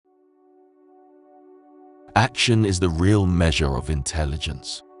Action is the real measure of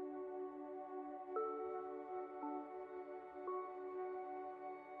intelligence.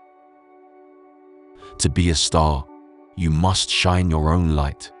 To be a star, you must shine your own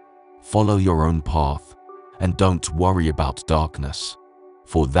light, follow your own path, and don't worry about darkness,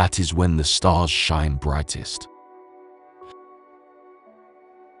 for that is when the stars shine brightest.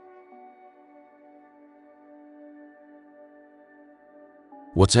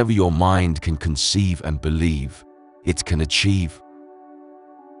 Whatever your mind can conceive and believe, it can achieve.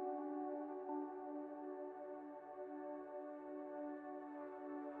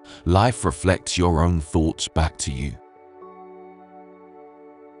 Life reflects your own thoughts back to you.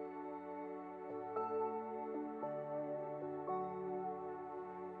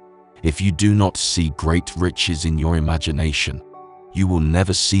 If you do not see great riches in your imagination, you will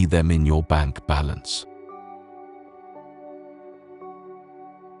never see them in your bank balance.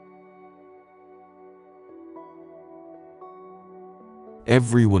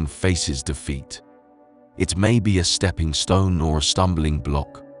 Everyone faces defeat. It may be a stepping stone or a stumbling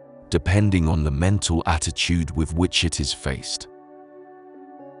block, depending on the mental attitude with which it is faced.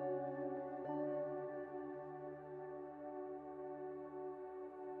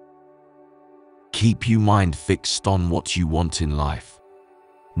 Keep your mind fixed on what you want in life,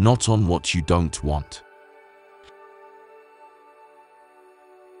 not on what you don't want.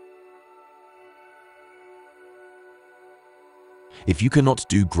 If you cannot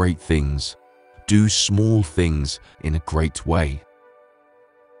do great things, do small things in a great way.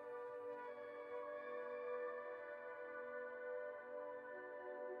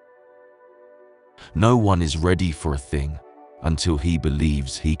 No one is ready for a thing until he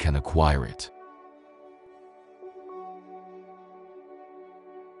believes he can acquire it.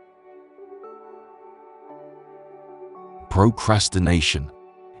 Procrastination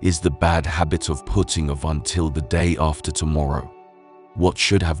is the bad habit of putting off until the day after tomorrow what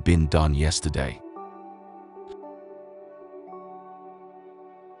should have been done yesterday.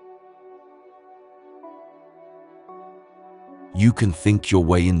 You can think your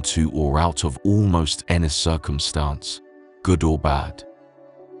way into or out of almost any circumstance, good or bad.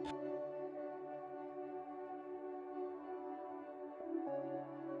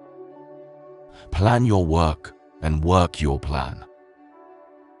 Plan your work and work your plan.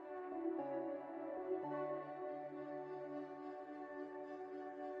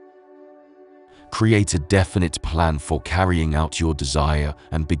 Create a definite plan for carrying out your desire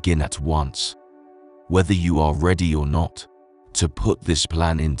and begin at once, whether you are ready or not, to put this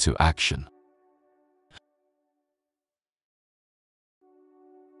plan into action.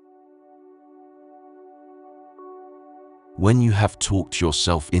 When you have talked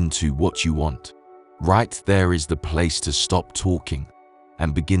yourself into what you want, right there is the place to stop talking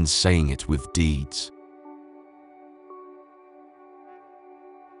and begin saying it with deeds.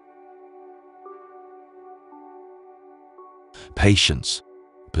 Patience,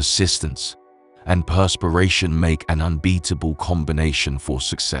 persistence, and perspiration make an unbeatable combination for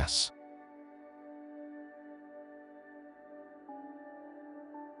success.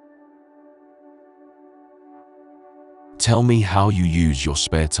 Tell me how you use your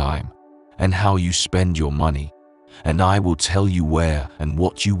spare time and how you spend your money, and I will tell you where and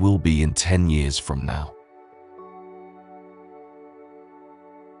what you will be in 10 years from now.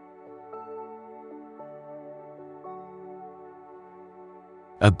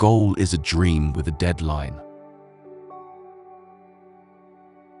 A goal is a dream with a deadline.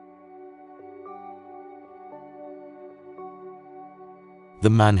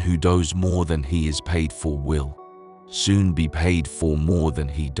 The man who does more than he is paid for will soon be paid for more than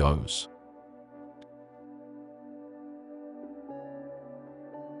he does.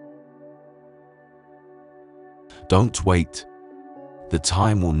 Don't wait. The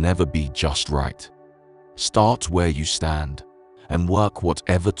time will never be just right. Start where you stand and work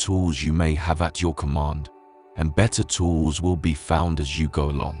whatever tools you may have at your command, and better tools will be found as you go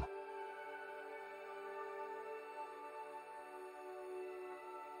along.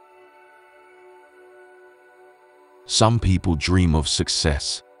 Some people dream of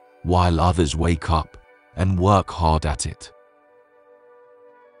success, while others wake up and work hard at it.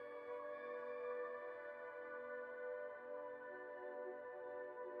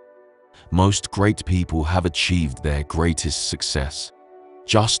 Most great people have achieved their greatest success,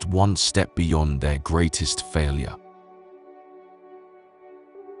 just one step beyond their greatest failure.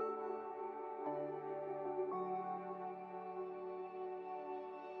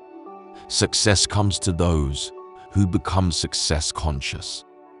 Success comes to those who become success conscious.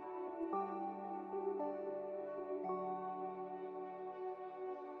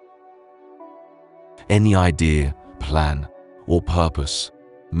 Any idea, plan, or purpose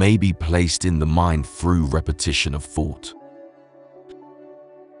may be placed in the mind through repetition of thought.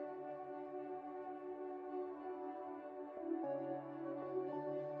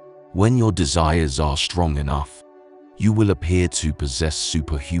 When your desires are strong enough, you will appear to possess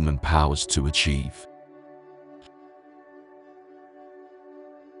superhuman powers to achieve.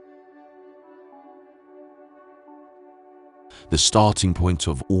 The starting point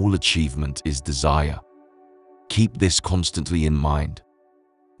of all achievement is desire. Keep this constantly in mind.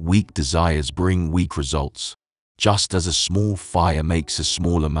 Weak desires bring weak results, just as a small fire makes a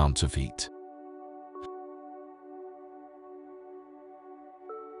small amount of heat.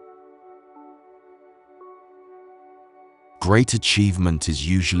 Great achievement is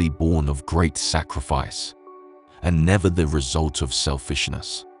usually born of great sacrifice, and never the result of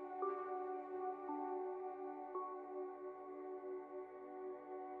selfishness.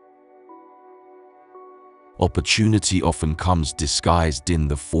 Opportunity often comes disguised in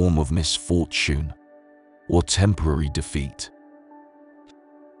the form of misfortune or temporary defeat.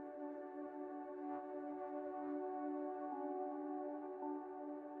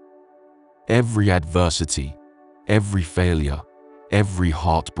 Every adversity, every failure, every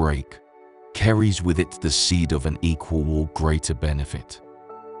heartbreak carries with it the seed of an equal or greater benefit.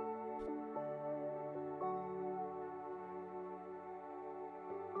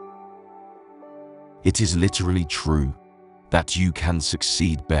 It is literally true that you can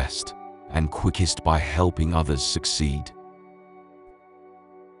succeed best and quickest by helping others succeed.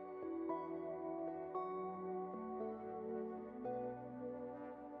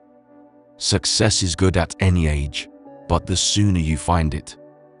 Success is good at any age, but the sooner you find it,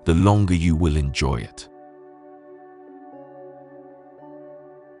 the longer you will enjoy it.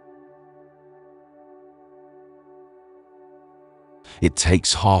 It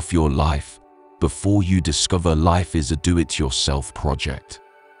takes half your life before you discover life is a do-it-yourself project.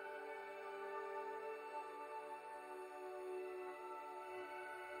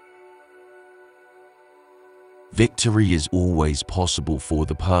 Victory is always possible for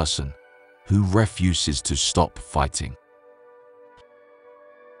the person who refuses to stop fighting.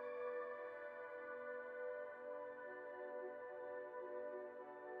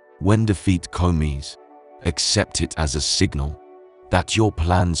 When defeat comes, accept it as a signal that your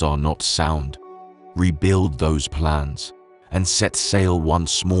plans are not sound. Rebuild those plans and set sail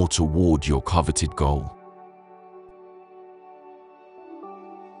once more toward your coveted goal.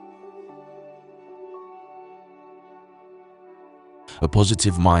 A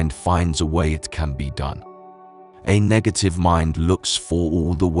positive mind finds a way it can be done. A negative mind looks for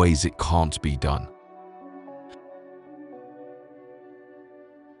all the ways it can't be done.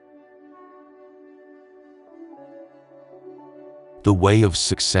 The way of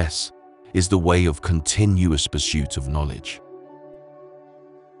success is the way of continuous pursuit of knowledge.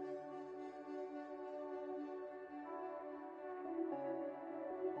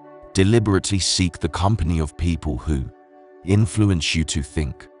 Deliberately seek the company of people who influence you to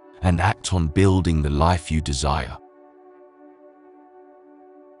think and act on building the life you desire.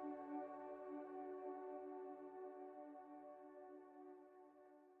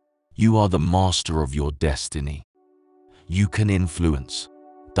 You are the master of your destiny. You can influence,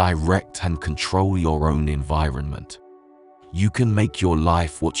 direct and control your own environment. You can make your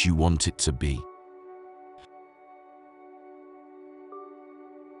life what you want it to be.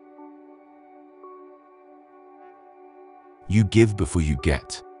 You give before you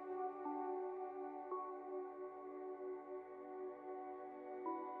get.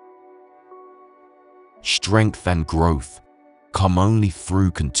 Strength and growth come only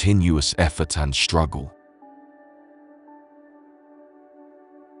through continuous effort and struggle.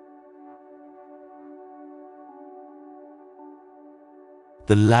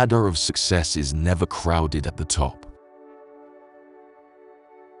 The ladder of success is never crowded at the top.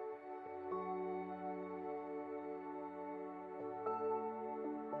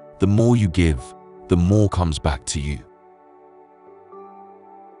 The more you give, the more comes back to you.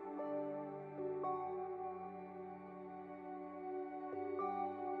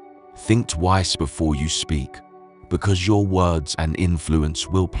 Think twice before you speak, because your words and influence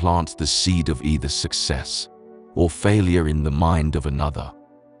will plant the seed of either success or failure in the mind of another.